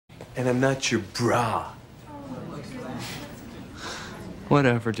And I'm not your brah.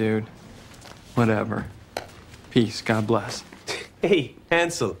 Whatever, dude. Whatever. Peace. God bless. Hey,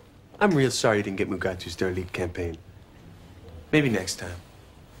 Hansel. I'm real sorry you didn't get Mugatu's derelict campaign. Maybe next time.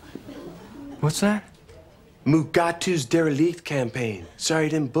 What's that? Mugatu's derelict campaign. Sorry you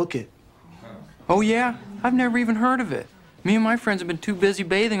didn't book it. Oh, yeah? I've never even heard of it. Me and my friends have been too busy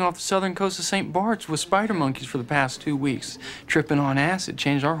bathing off the southern coast of St. Bart's with spider monkeys for the past 2 weeks. Tripping on acid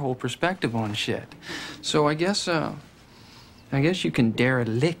changed our whole perspective on shit. So I guess you can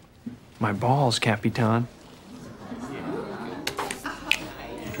derelict my balls, Capitan.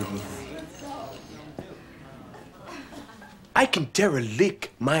 I can derelict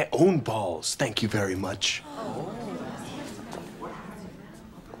my own balls, thank you very much.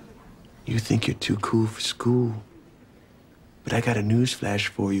 You think you're too cool for school. But I got a news flash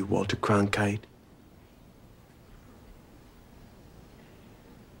for you, Walter Cronkite.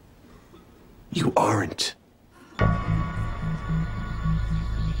 You aren't.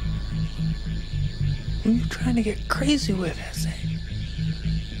 Who are you trying to get crazy with, Jose?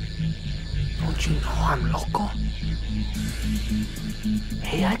 Don't you know I'm loco?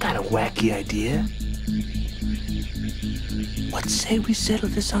 Hey, I got a wacky idea. What say we settle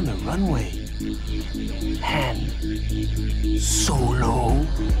this on the runway? Han Solo.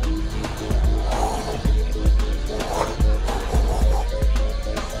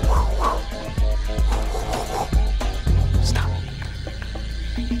 Stop.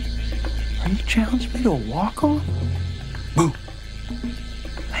 Are you challenging me to a walk-on? Boo.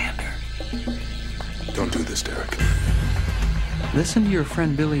 Lander. Don't do this, Derek. Listen to your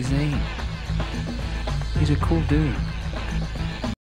friend Billy Zane. He's a cool dude.